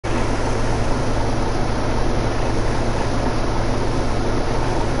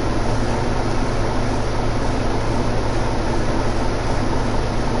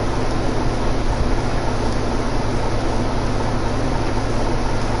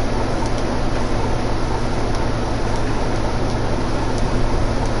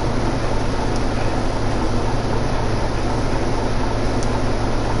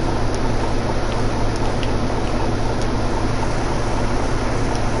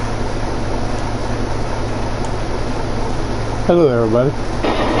Hello everybody.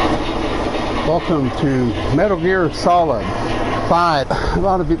 Welcome to Metal Gear Solid 5. A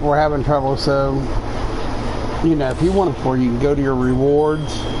lot of people are having trouble, so if you want to, you can go to your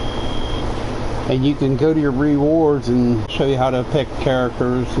rewards, and you can go to your rewards and show you how to pick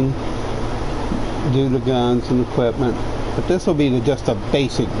characters and do the guns and equipment. But this will be just the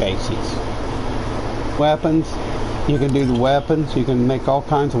basics. Weapons, you can do the weapons. You can make all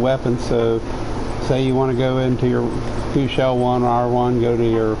kinds of weapons. So say you want to go into your 2-shell 1 R1, go to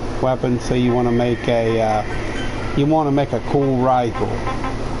your weapons. Say you want to make a cool rifle.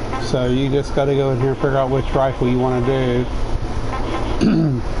 So you just got to go in here and figure out which rifle you want to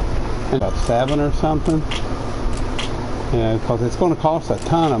do. About 7 or something. Because it's going to cost a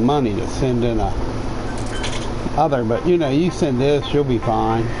ton of money to send in but you send this, you'll be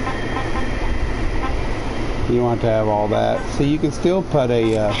fine. You don't have to have all that. So you can still put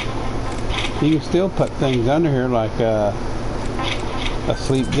things under here like a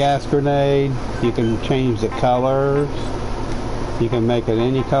sleep gas grenade. You can change the colors. You can make it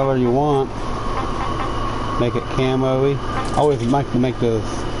any color you want. Make it camo-y. I always like to make the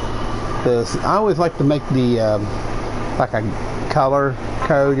like a color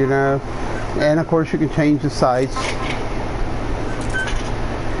code, and of course you can change the sights.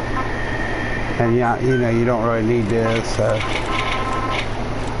 And you don't really need this,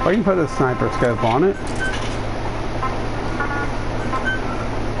 or you can put a sniper scope on it.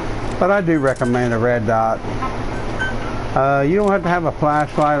 But I do recommend a red dot. You don't have to have a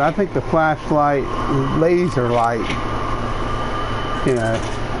flashlight. I think the flashlight, laser light, is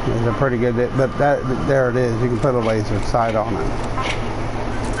a pretty good. But there it is. You can put a laser sight on it.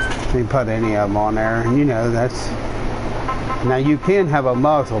 You can put any of them on there, and that's. Now you can have a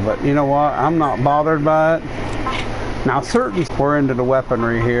muzzle, but you know what? I'm not bothered by it. Now we're into the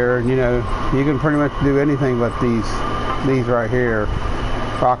weaponry here, and you can pretty much do anything but these right here,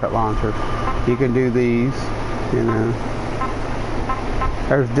 rocket launchers. You can do these,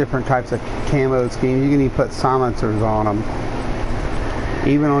 There's different types of camo schemes. You can even put silencers on them,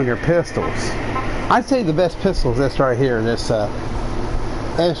 even on your pistols. I'd say the best pistol is this right here, this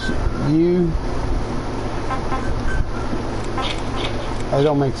SU. It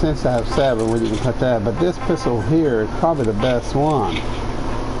don't make sense to have 7 when you can put that, but this pistol here is probably the best one.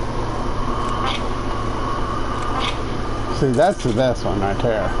 See, that's the best one right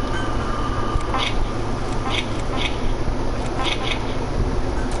there.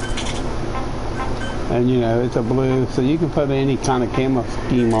 And it's a blue, so you can put any kind of camo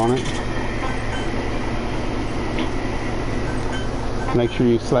scheme on it. Make sure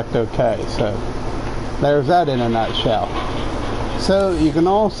you select OK. So there's that in a nutshell. So you can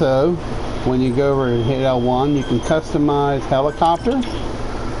also, when you go over and hit L1, you can customize helicopter.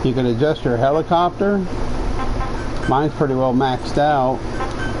 You can adjust your helicopter. Mine's pretty well maxed out,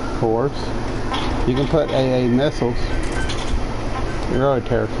 of course. You can put AA missiles. You really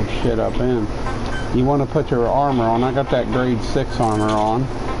tear some shit up in. You want to put your armor on. I got that grade 6 armor on.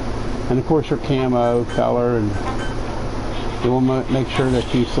 And of course your camo color. And you want to make sure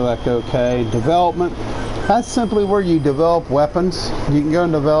that you select OK. Development. That's simply where you develop weapons. You can go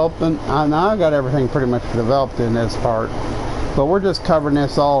and develop, and now I got everything pretty much developed in this part. But we're just covering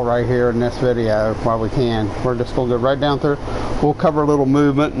this all right here in this video while we can. We're just going to go right down through. We'll cover a little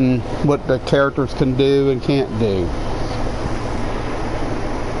movement and what the characters can do and can't do.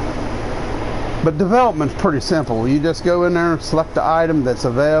 But development's pretty simple. You just go in there and select the item that's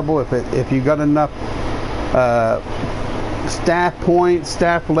available. If you got enough staff points,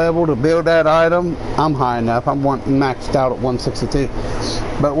 staff level to build that item, I'm high enough. I'm maxed out at 162.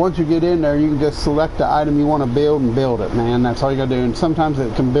 But once you get in there, you can just select the item you want to build and build it, man. That's all you got to do. And sometimes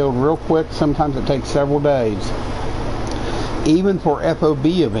it can build real quick. Sometimes it takes several days, even for FOB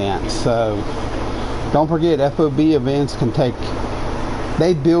events. So don't forget, FOB events can take.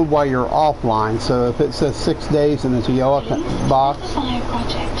 They build while you're offline. So if it says 6 days and it's a yellow box,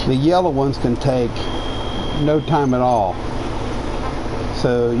 the yellow ones can take no time at all.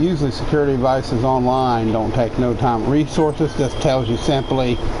 So usually security devices online don't take no time. Resources just tells you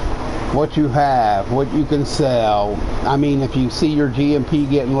simply what you have, what you can sell. I mean, if you see your GMP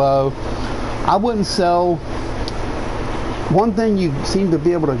getting low, I wouldn't sell. One thing you seem to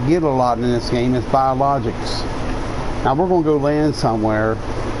be able to get a lot in this game is biologics. Now we're going to go land somewhere.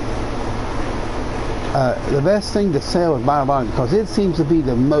 The best thing to sell is biologics because it seems to be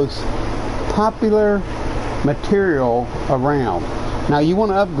the most popular material around. Now you want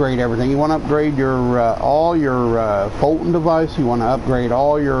to upgrade everything. You want to upgrade your all your Fulton device. You want to upgrade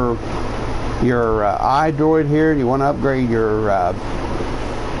all your iDroid here. And you want to upgrade your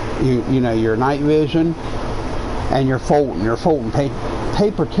your night vision. and you're folding.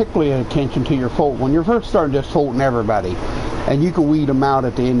 Pay particularly attention to your fold. When you're first starting, just folding everybody. And you can weed them out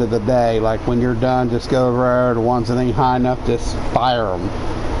at the end of the day. Like when you're done, just go over there. The ones that ain't high enough, just fire them.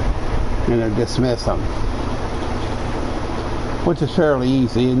 Dismiss them. Which is fairly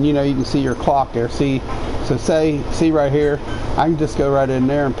easy. And you can see your clock there. See right here, I can just go right in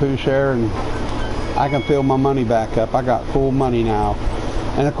there and push there, and I can fill my money back up. I got full money now.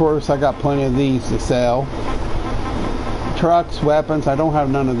 And of course, I got plenty of these to sell. Trucks, weapons, I don't have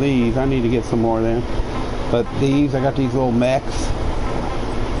none of these. I need to get some more of them. But these, I got these little mechs.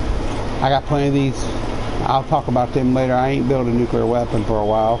 I got plenty of these. I'll talk about them later. I ain't built a nuclear weapon for a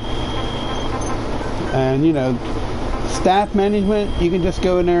while. And staff management, you can just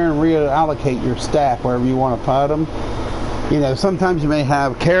go in there and reallocate your staff wherever you want to put them. Sometimes you may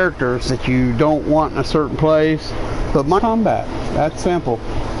have characters that you don't want in a certain place, but my combat, that's simple.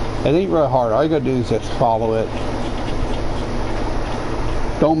 It ain't real hard. All you gotta do is just follow it.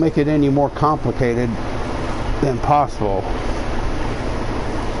 Don't make it any more complicated than possible.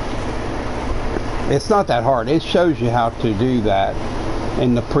 It's not that hard. It shows you how to do that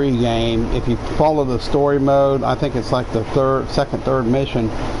in the pre-game. If you follow the story mode, I think it's like the second, third mission,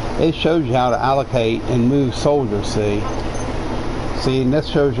 it shows you how to allocate and move soldiers, see, and this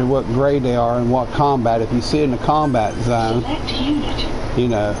shows you what grade they are and what combat. If you see in the combat zone,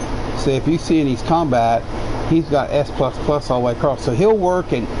 see if you see in his combat, he's got S++ all the way across, so he'll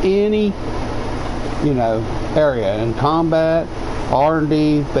work in any area. In combat,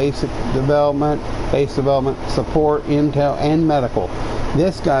 R&D, base development, support, intel, and medical.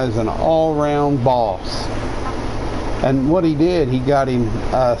 This guy's an all-round boss. And what he did, he got him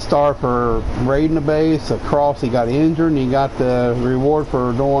a star for raiding the base, a cross, he got injured, and he got the reward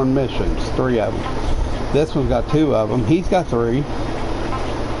for doing missions, 3 of them. This one's got 2 of them. He's got 3.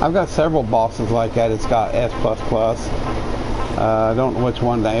 I've got several bosses like that. It's got S++. I don't know which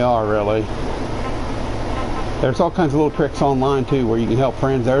one they are, really. There's all kinds of little tricks online too where you can help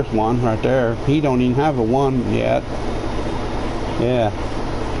friends. There's one right there. He don't even have a 1 yet. Yeah.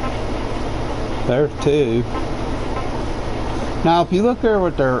 There's 2. Now if you look there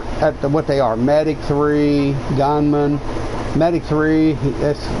what they are, Medic 3, Gunman. Medic 3,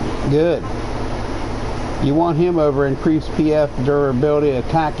 that's good. You want him over increased PF durability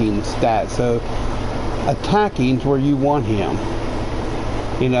attacking stats. So attacking's where you want him.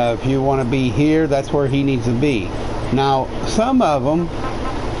 If you want to be here, that's where he needs to be. Now, some of them,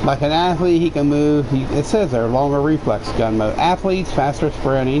 like an athlete, he can move. It says there, longer reflex gun mode. Athletes, faster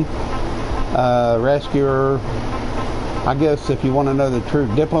sprinting. Rescuer, I guess if you want to know the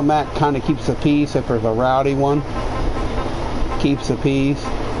truth. Diplomat kind of keeps the peace if there's a rowdy one. Keeps the peace.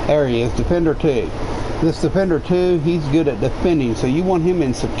 There he is, Defender 2. This Defender 2, he's good at defending, so you want him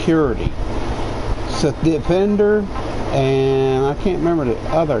in security. So Defender, and I can't remember the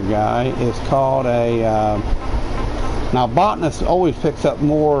other guy, is called a now botanist always picks up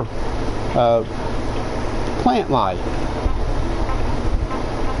more plant life.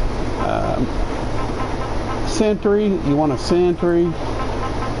 Sentry, you want a sentry,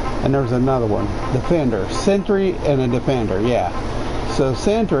 and there's another one, defender. Sentry and a defender, yeah. So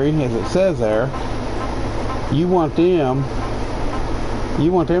sentry, as it says there, you want them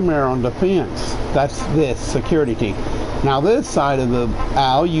there on defense. That's this security team. Now this side of the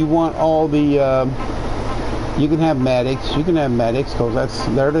owl, you want all the you can have medics because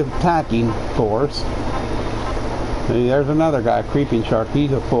they're the attacking force. There's another guy, Creeping Shark,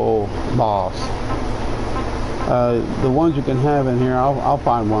 he's a full boss. The ones you can have in here, I'll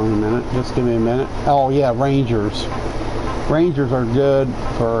find one in a minute, just give me a minute. Oh yeah, Rangers are good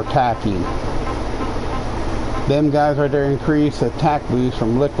for attacking. Them guys right there increase attack boost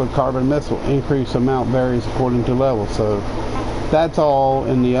from liquid carbon missile. Increase amount varies according to level. So that's all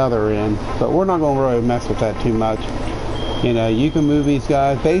in the other end. But we're not going to really mess with that too much. You can move these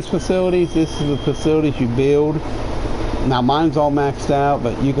guys. Base facilities, this is the facilities you build. Now mine's all maxed out,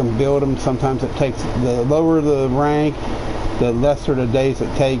 but you can build them. Sometimes it takes, the lower the rank, the lesser the days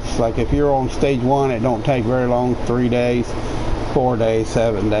it takes. Like if you're on stage 1, it don't take very long, 3 days. 4 days,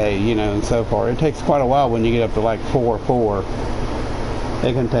 7 days, and so forth. It takes quite a while when you get up to like 4.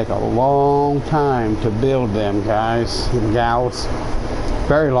 It can take a long time to build them, guys and gals.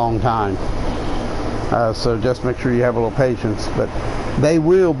 Very long time. So just make sure you have a little patience. But they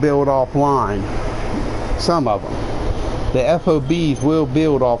will build offline. Some of them. The FOBs will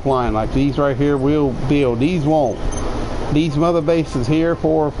build offline. Like these right here will build. These won't. These mother bases here,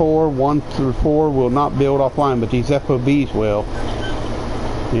 4, 1 through 4, will not build offline, but these FOBs will.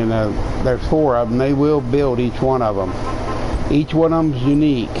 There's 4 of them. They will build each one of them. Each one of them is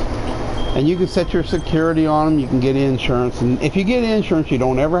unique. And you can set your security on them. You can get insurance. And if you get insurance, you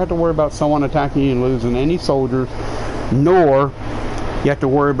don't ever have to worry about someone attacking you and losing any soldiers, nor you have to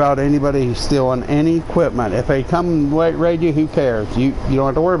worry about anybody stealing any equipment. If they come and raid you, who cares? You don't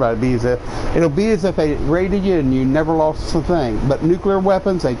have to worry about it. It'll be as if they raided you and you never lost a thing. But nuclear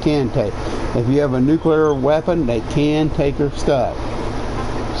weapons, they can take. If you have a nuclear weapon, they can take your stuff.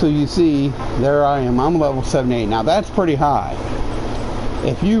 So you see, there I am. I'm level 78. Now that's pretty high.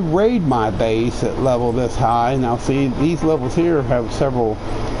 If you raid my base at level this high, now see, these levels here have several.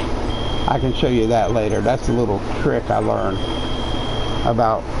 I can show you that later. That's a little trick I learned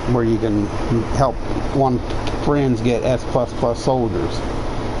about where you can help one friends get S++ soldiers.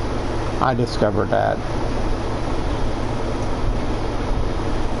 I discovered that.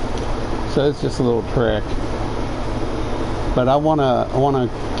 So it's just a little trick. But I wanna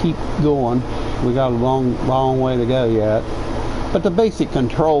keep going. We got a long way to go yet. But the basic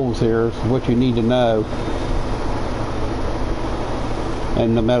controls here is what you need to know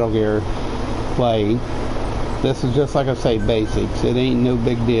in the Metal Gear playing. This is just, like I say, basics. It ain't no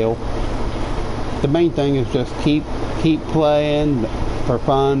big deal. The main thing is just keep playing for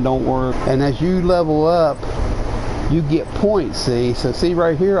fun. Don't worry. And as you level up, you get points. See, so see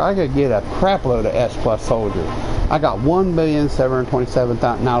right here, I could get a crap load of S+ soldiers. I got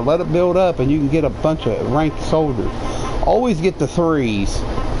 1,727,000. Now let it build up, and you can get a bunch of ranked soldiers. Always get the 3s.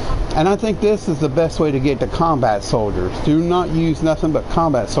 And I think this is the best way to get to combat soldiers. Do not use nothing but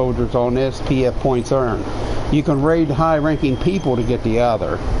combat soldiers on this PF points earned. You can raid high-ranking people to get the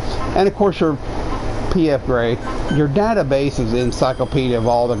other. And of course your PF grade, your database is the encyclopedia of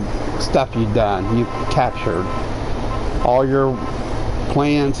all the stuff you've done, you've captured. All your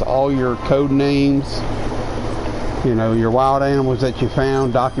plans, all your code names, you know, your wild animals that you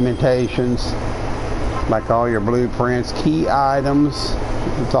found, documentations, like all your blueprints, key items.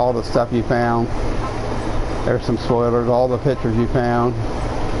 It's all the stuff you found. There's some spoilers, all the pictures you found,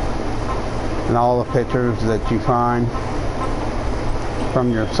 and all the pictures that you find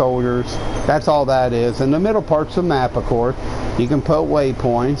from your soldiers. That's all that is. And the middle part's the map, of course. You can put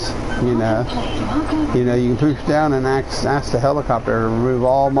waypoints, you know. You can push down and ask the helicopter to remove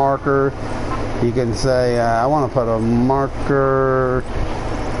all marker. You can say, I want to put a marker.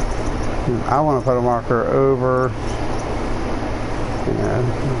 I want to put a marker over.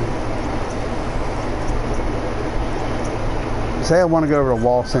 Say I want to go over to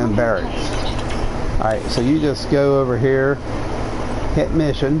Walsend Barracks. Alright, so you just go over here, hit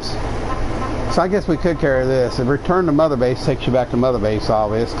missions. So I guess we could carry this. And return to Mother Base takes you back to Mother Base,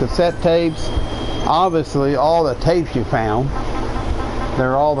 obvious. Cassette tapes, obviously all the tapes you found.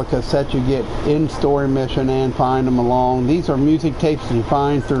 They're all the cassettes you get in story mission and find them along. These are music tapes that you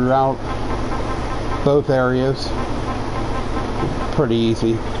find throughout both areas. Pretty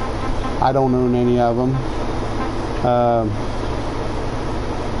easy. I don't own any of them.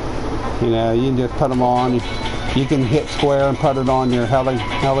 You know, you can just put them on. You can hit square and put it on your heli.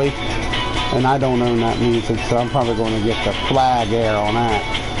 And I don't own that music, so I'm probably going to get the flag air on that.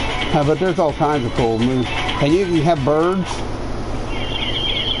 But there's all kinds of cool moves. And you can have birds.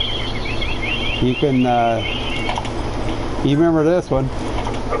 You can, you remember this one.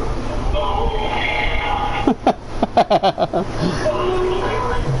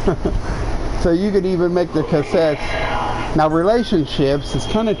 So you could even make the cassettes. Now relationships is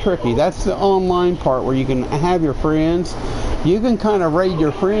kind of tricky. That's the online part where you can have your friends. You can kind of raid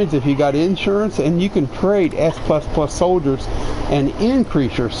your friends if you got insurance, and you can trade S++ soldiers and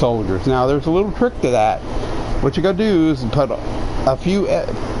increase your soldiers. Now there's a little trick to that. What you gotta do is put a few,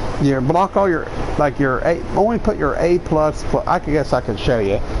 block all your, like your A, only put your A++. I guess I could show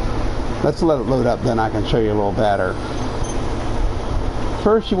you. Let's let it load up, then I can show you a little better.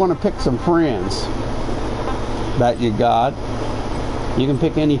 First, you want to pick some friends that you got. You can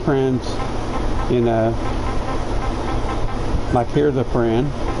pick any friends, you know. Like here's a friend.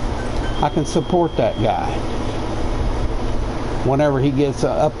 I can support that guy. Whenever he gets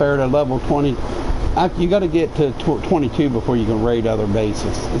up there to level 20, you got to get to 22 before you can raid other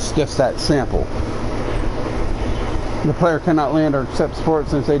bases. It's just that simple. The player cannot lend or accept support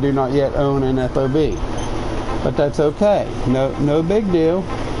since they do not yet own an FOB. But that's okay. No big deal.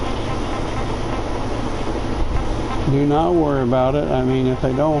 Do not worry about it. I mean, if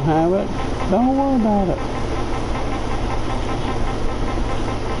they don't have it, don't worry about it.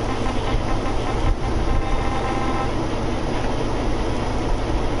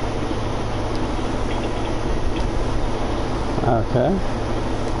 Okay.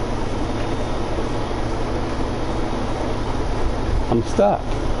 I'm stuck.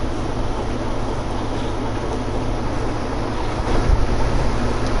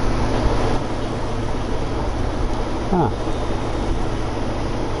 Huh.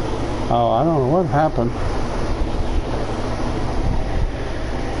 Oh, I don't know what happened.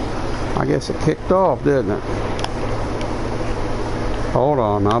 I guess it kicked off, didn't it? Hold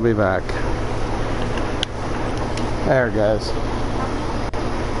on, I'll be back. There it goes.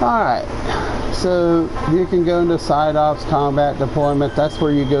 Alright, so you can go into side ops, combat deployment. That's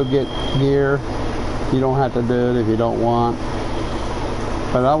where you go get gear. You don't have to do it if you don't want.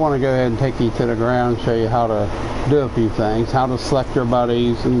 But I want to go ahead and take you to the ground and show you how to do a few things. How to select your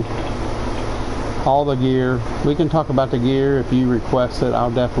buddies and all the gear. We can talk about the gear if you request it.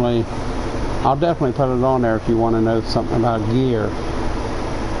 I'll definitely put it on there if you want to know something about gear.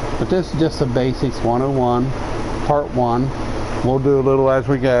 But this is just the basics 101, part 1. We'll do a little as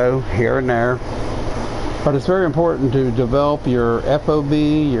we go, here and there. But it's very important to develop your FOB,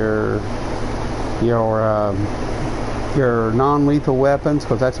 your non-lethal weapons,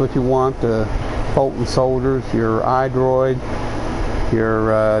 because that's what you want, the Fulton soldiers, your iDroid,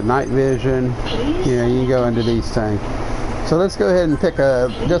 your night vision. You know, you can go into these things. So let's go ahead and pick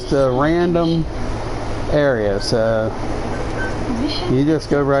just a random area. So you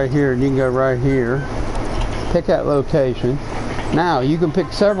just go right here, and you can go right here. Pick that location. Now you can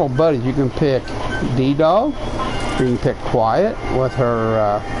pick several buddies. You can pick D-Dog. You can pick Quiet with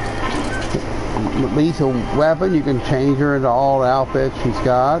her lethal weapon. You can change her into all the outfits she's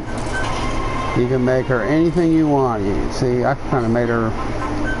got. You can make her anything you want. You can see I kind of made her.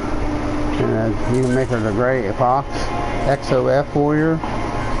 You can make her the Gray Fox XOF warrior,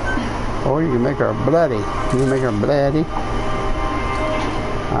 or you can make her bloody. You can make her bloody.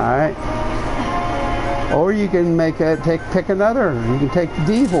 All right. Or you can make pick another. You can take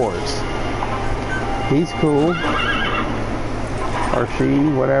D-Horse. He's cool. Or she,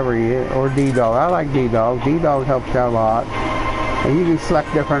 whatever he is. Or D-Dog. I like D-Dog. D-Dog helps you out a lot. And you can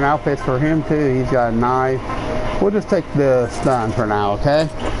select different outfits for him too. He's got a knife. We'll just take the stun for now, okay?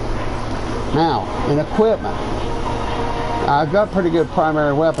 Now, in equipment. I've got pretty good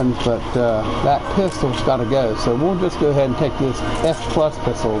primary weapons, but that pistol's got to go. So we'll just go ahead and take this S Plus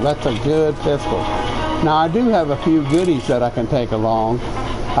pistol. That's a good pistol. Now I do have a few goodies that I can take along.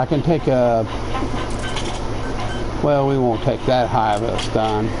 I can take a, well, we won't take that high of a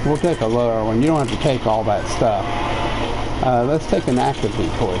stun. We'll take a lower one. You don't have to take all that stuff. Let's take an active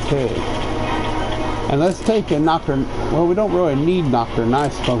decoy too. And let's take a Nocturne. Well, we don't really need Nocturne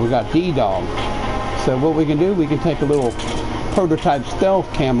Nice because we got D-Dog. So what we can do, we can take a little prototype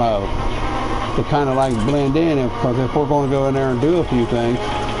stealth camo to kind of like blend in, because if we're going to go in there and do a few things,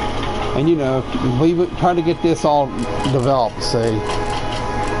 and you know, we would try to get this all developed. See,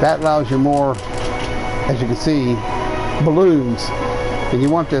 that allows you more, as you can see, balloons, and you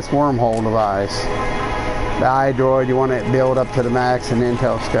want this wormhole device. The iDroid, you want it built up to the max, and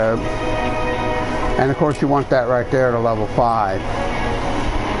intel scope, and of course you want that right there to level 5.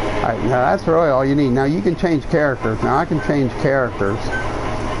 Alright, now that's really all you need. Now you can change characters. Now I can change characters.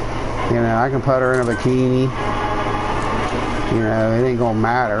 You know, I can put her in a bikini. You know, it ain't gonna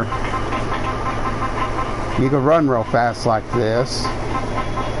matter. You can run real fast like this.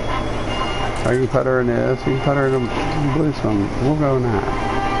 Or you can put her in this. You can put her in a blue swim. We'll go in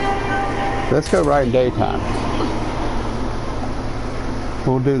that. Let's go right in daytime.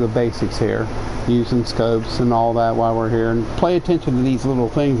 We'll do the basics here, using scopes and all that while we're here, and pay attention to these little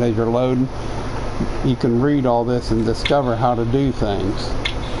things as you're loading. You can read all this and discover how to do things.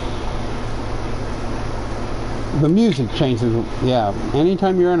 The music changes. Yeah,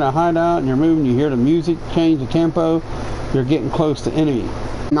 anytime you're in a hideout and you're moving, you hear the music change the tempo, you're getting close to enemy.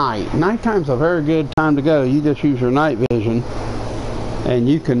 Nighttime's a very good time to go. You just use your night vision and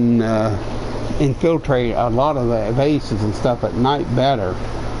you can infiltrate a lot of the bases and stuff at night better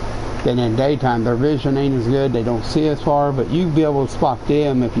than in daytime. Their vision ain't as good, they don't see as far, but you'll be able to spot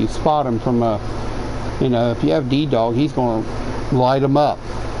them if you spot them from a, you know, if you have D-Dog, he's going to light them up.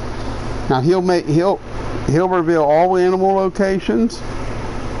 Now he'll reveal all animal locations,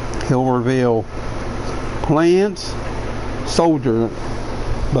 he'll reveal plants, soldier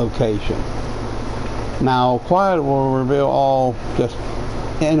location. Now Quiet will reveal all just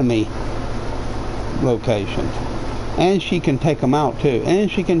enemy locations, and she can take them out too, and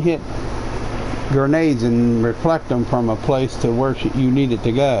she can hit grenades and reflect them from a place to where you need it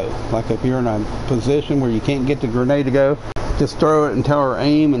to go. Like if you're in a position where you can't get the grenade to go, just throw it and tell her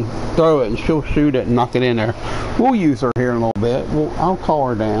aim and throw it, and she'll shoot it and knock it in there. We'll use her here in a little bit. I'll call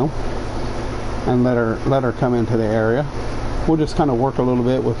her down and let her come into the area. We'll just kind of work a little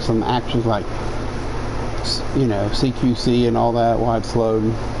bit with some actions like, you know, CQC and all that while it's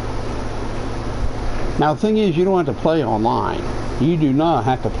loading. Now the thing is, you don't have to play online. You do not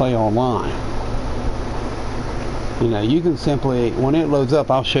have to play online. You know, you can simply, when it loads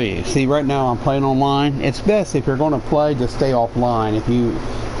up, I'll show you. See, right now I'm playing online. It's best if you're going to play, just stay offline. If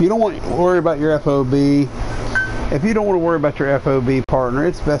you don't want to worry about your FOB, if you don't want to worry about your FOB partner,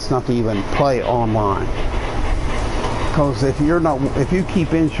 it's best not to even play online. Because if you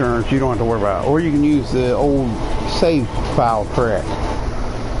keep insurance, you don't have to worry about it. Or you can use the old save file trick.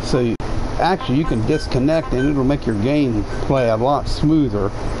 So actually, you can disconnect and it'll make your game play a lot smoother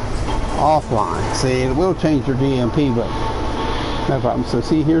offline. See, it will change your DMP, but no problem. So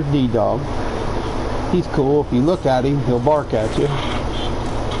see, here's D-Dog. He's cool. If you look at him, he'll bark at you.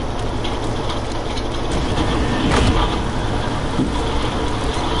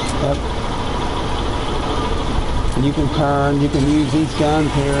 Yep. You can turn, you can use these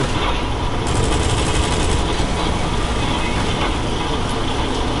guns here.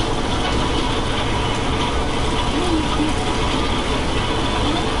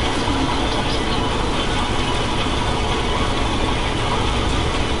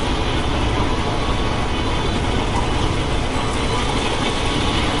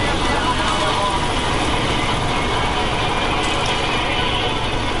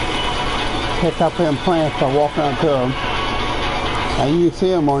 Pick up them plants by walking up to them. Now you can see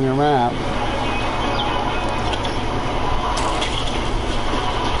them on your map.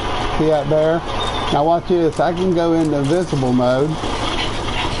 See that there? Now watch this. I can go into invisible mode.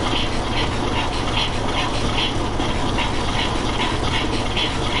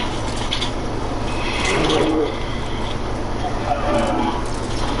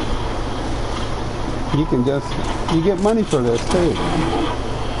 You get money for this too.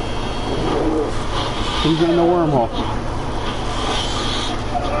 He's in the wormhole.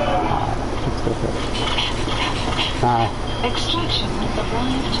 Extraction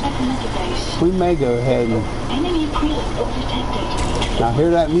arrived at Mother Base. We may go ahead and... Enemy preload detected. Now hear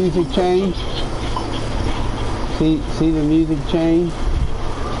that music change? See the music change?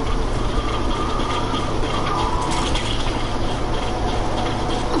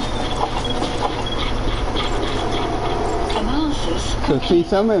 Analysis So see,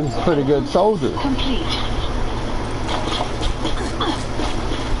 some of them's pretty good soldiers. complete.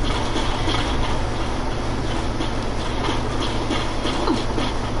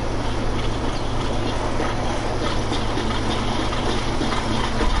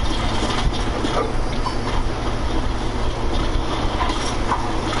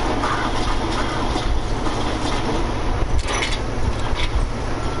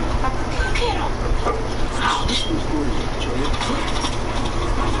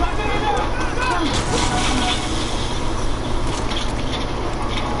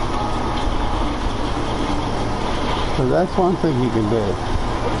 So that's one thing you can do.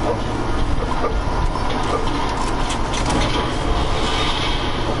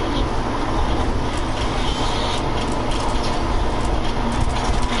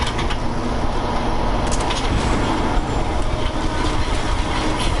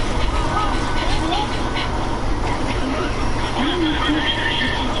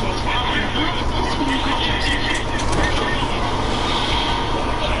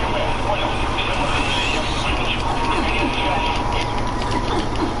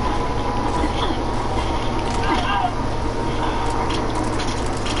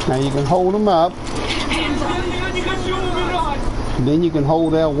 Now you can hold them up. Then you can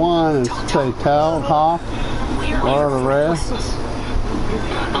hold L1 and say tell, talk, or the rest.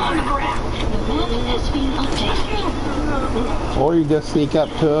 Or you just sneak up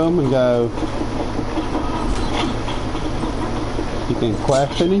to them and go. You can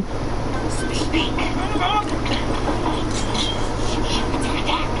question him.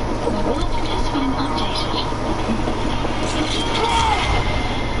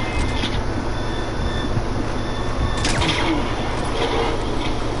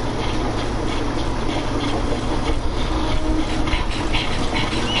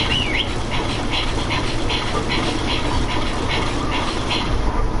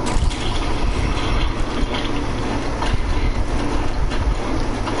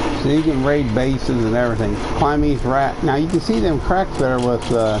 So you can raid bases and everything. Climb these rat. Now you can see them cracks there with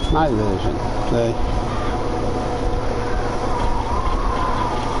night vision. See?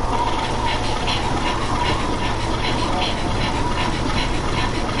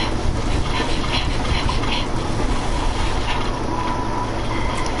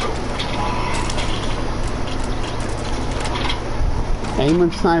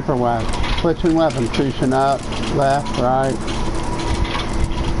 Aiming sniper weapon. Switching weapons. Pushing up, left, right.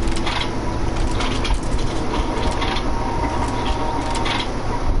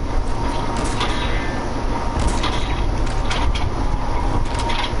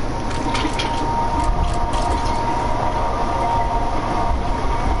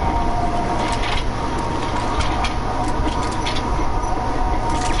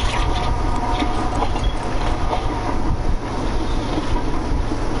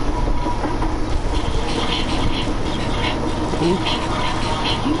 You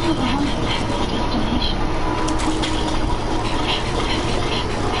have arrived at your destination.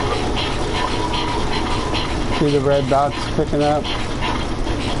 See the red dots picking up?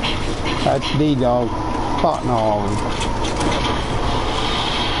 That's D-Dog spotting all of them.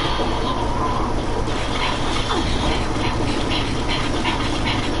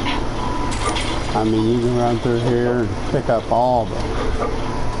 I mean, you can run through here and pick up all of them.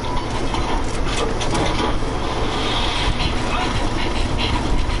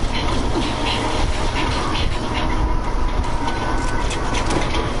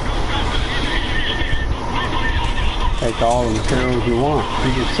 Take all the materials you want.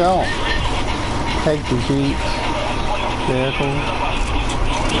 You can sell them. Take the Jeeps, vehicles.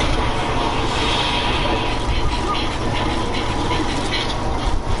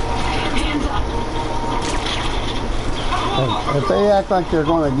 If they act like they're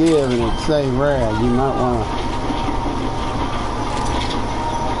going to give and it say red, you might want to.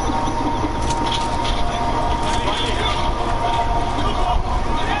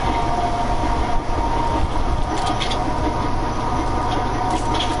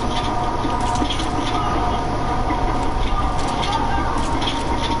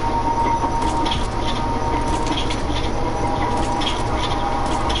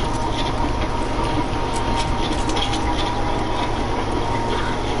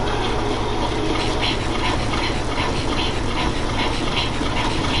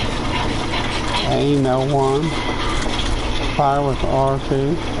 A01, fire with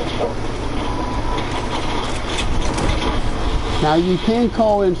R2. Now you can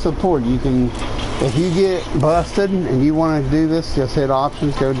call in support. You can, if you get busted and you want to do this, just hit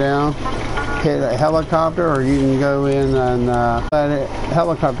options, go down, hit a helicopter, or you can go in and let a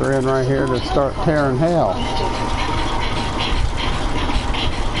helicopter in right here to start tearing hell.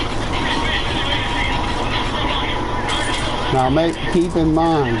 Now keep in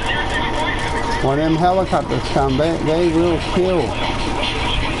mind, when them helicopters come, they will kill.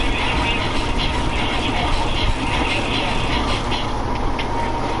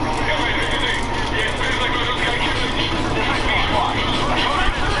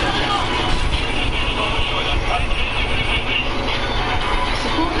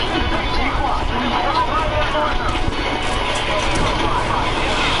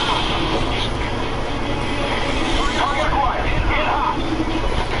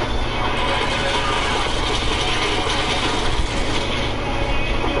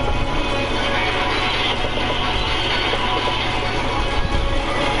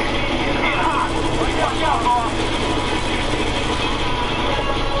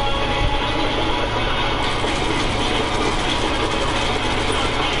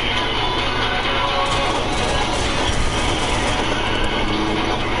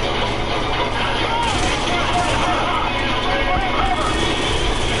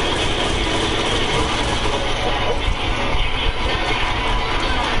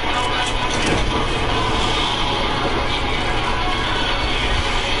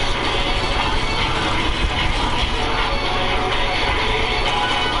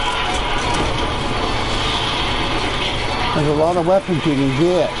 There's a lot of weapons you can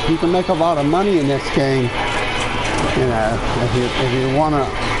get. You can make a lot of money in this game. You know, if you want to,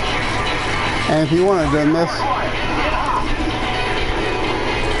 and if you want to do this.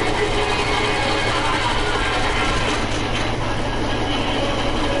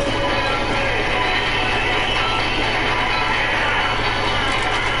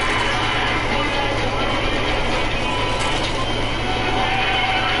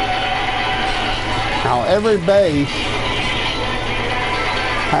 Now every base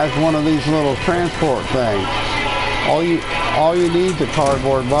has one of these little transport things. All you need is a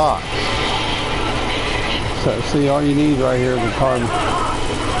cardboard box. So see, all you need right here is a cardboard.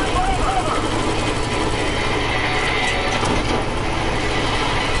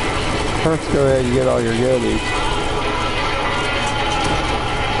 First, go ahead and get all your goodies.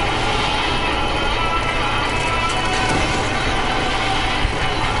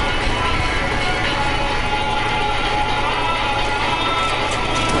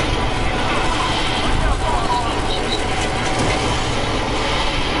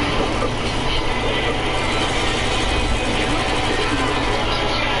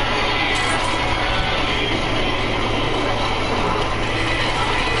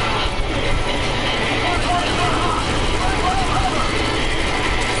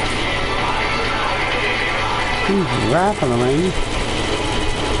 He's rapping them, ain't he?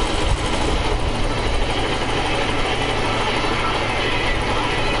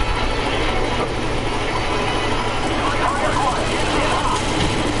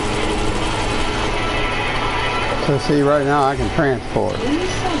 So see, right now I can transport. Please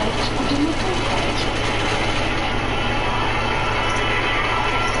select a delivery point.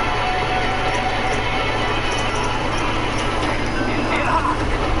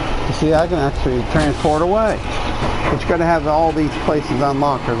 You see, I can actually transport away. But you got to have all these places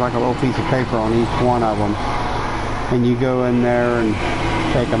unlocked. There's like a little piece of paper on each one of them. And you go in there and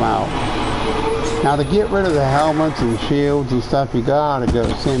take them out. Now to get rid of the helmets and shields and stuff, you gotta go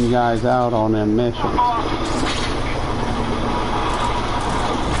send guys out on them missions.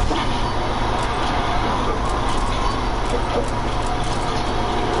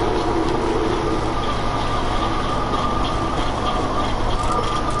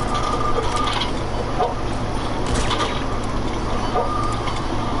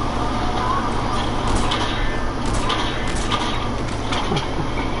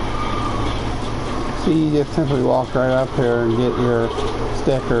 See, you just simply walk right up here and get your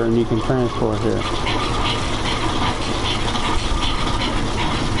sticker and you can transport here.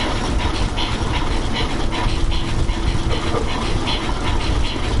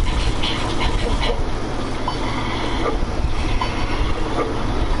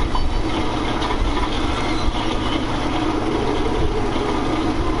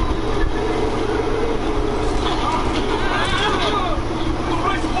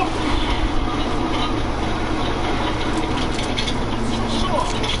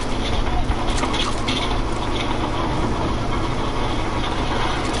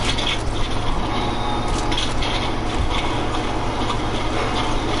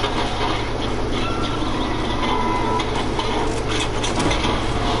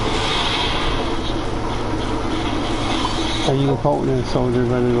 So you can point at a soldier,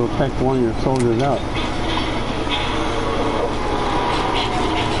 but it'll take one of your soldiers out.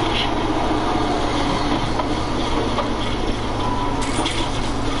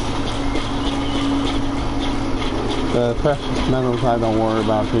 The precious metals I don't worry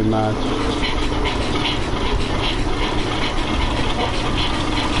about too much.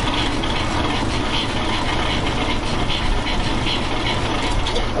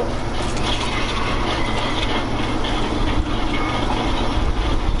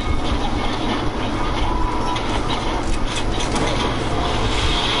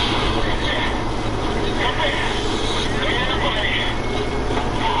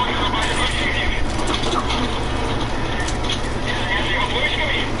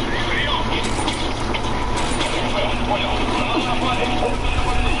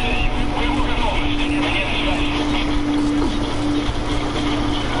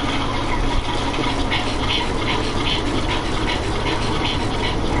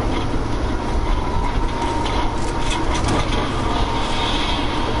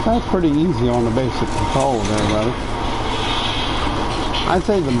 That's pretty easy on the basic control there, buddy. I'd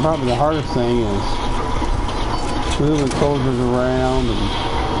say probably the hardest thing is moving soldiers around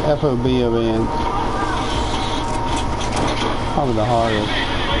and FOB events. Probably the hardest.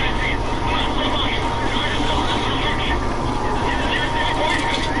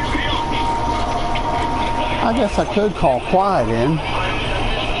 I guess I could call quiet in.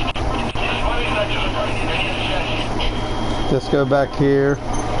 Just go back here.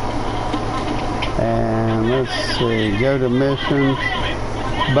 And let's see, go to missions,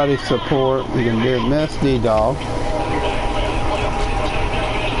 buddy support, we can do Miss D-Dog.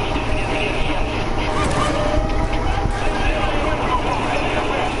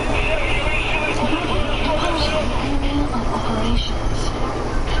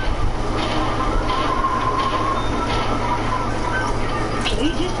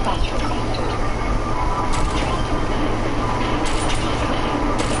 Please dispatch requested.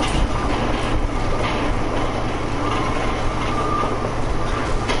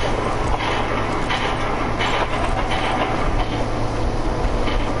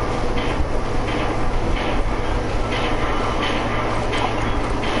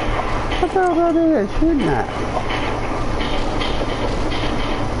 What the hell are they shooting at?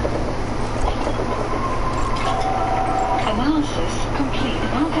 Analysis complete.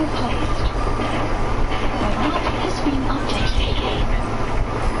 Marker placed. The map has been updated.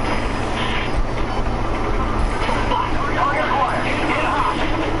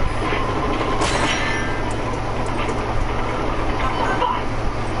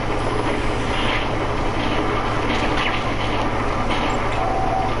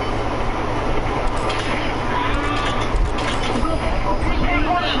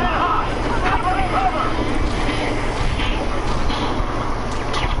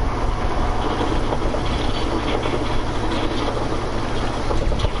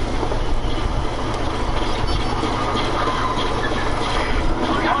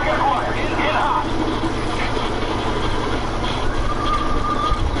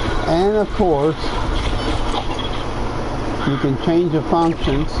 And of course, you can change the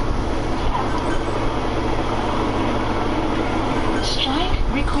functions. Strike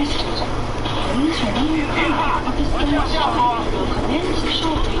requested. Please remain calm of the third strike will commence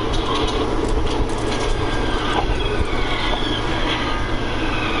shortly.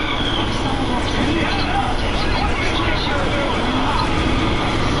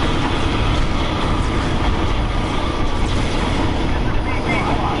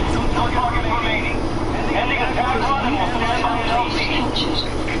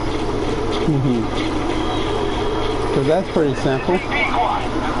 So that's pretty simple.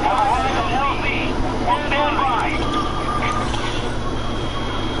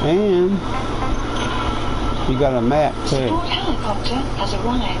 And you got a map too. Support helicopter has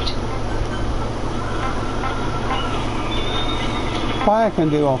arrived. Fire can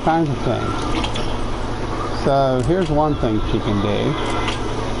do all kinds of things. So here's one thing she can do.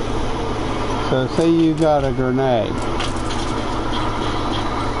 So say you got a grenade.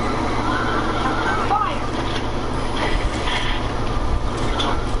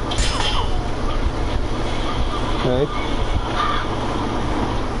 Okay.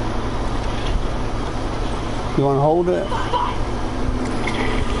 You want to hold it?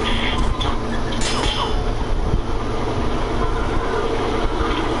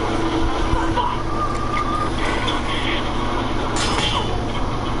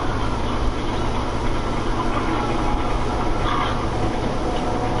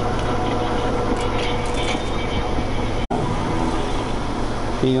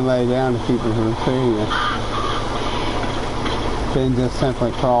 You can lay down to keep it from seeing you. Then just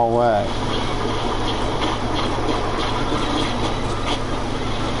simply crawl away.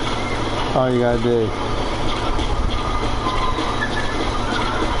 All you gotta do.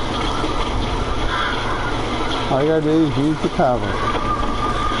 All you gotta do is use the cover.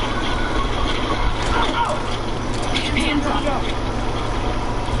 Hands up.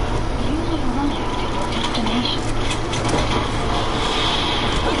 You have arrived at your destination.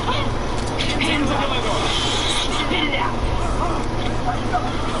 Hands up. Spit it out.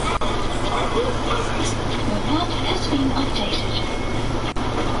 The map has been updated.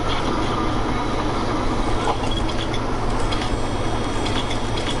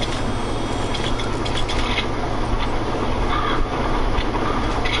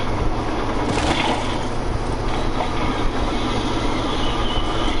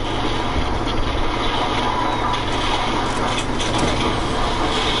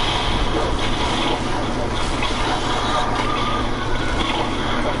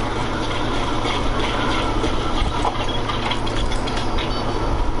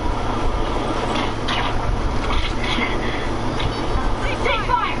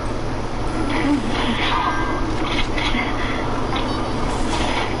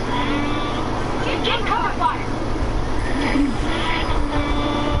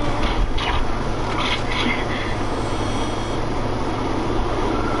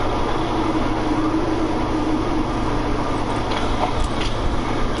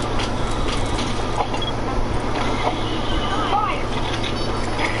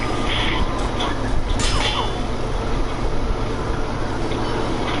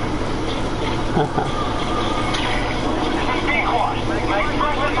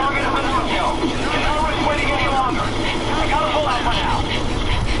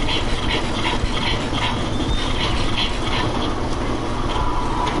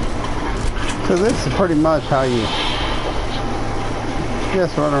 So this is pretty much how you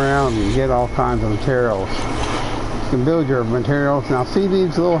just run around and get all kinds of materials. You can build your materials. Now see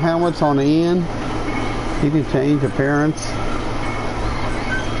these little helmets on the end? You can change appearance.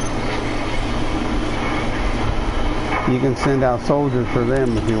 You can send out soldiers for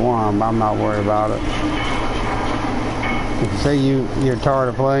them if you want them. I'm not worried about it. If you say you're tired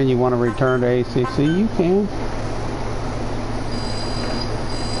of playing, you want to return to ACC, you can.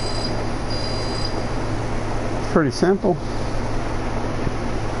 It's pretty simple.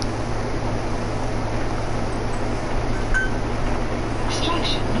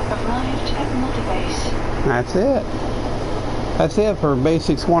 Extraction arrived at Mother Base. That's it. That's it for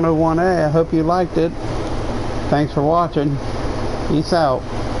Basics 101A. I hope you liked it. Thanks for watching. Peace out.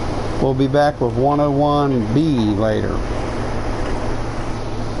 We'll be back with 101B later.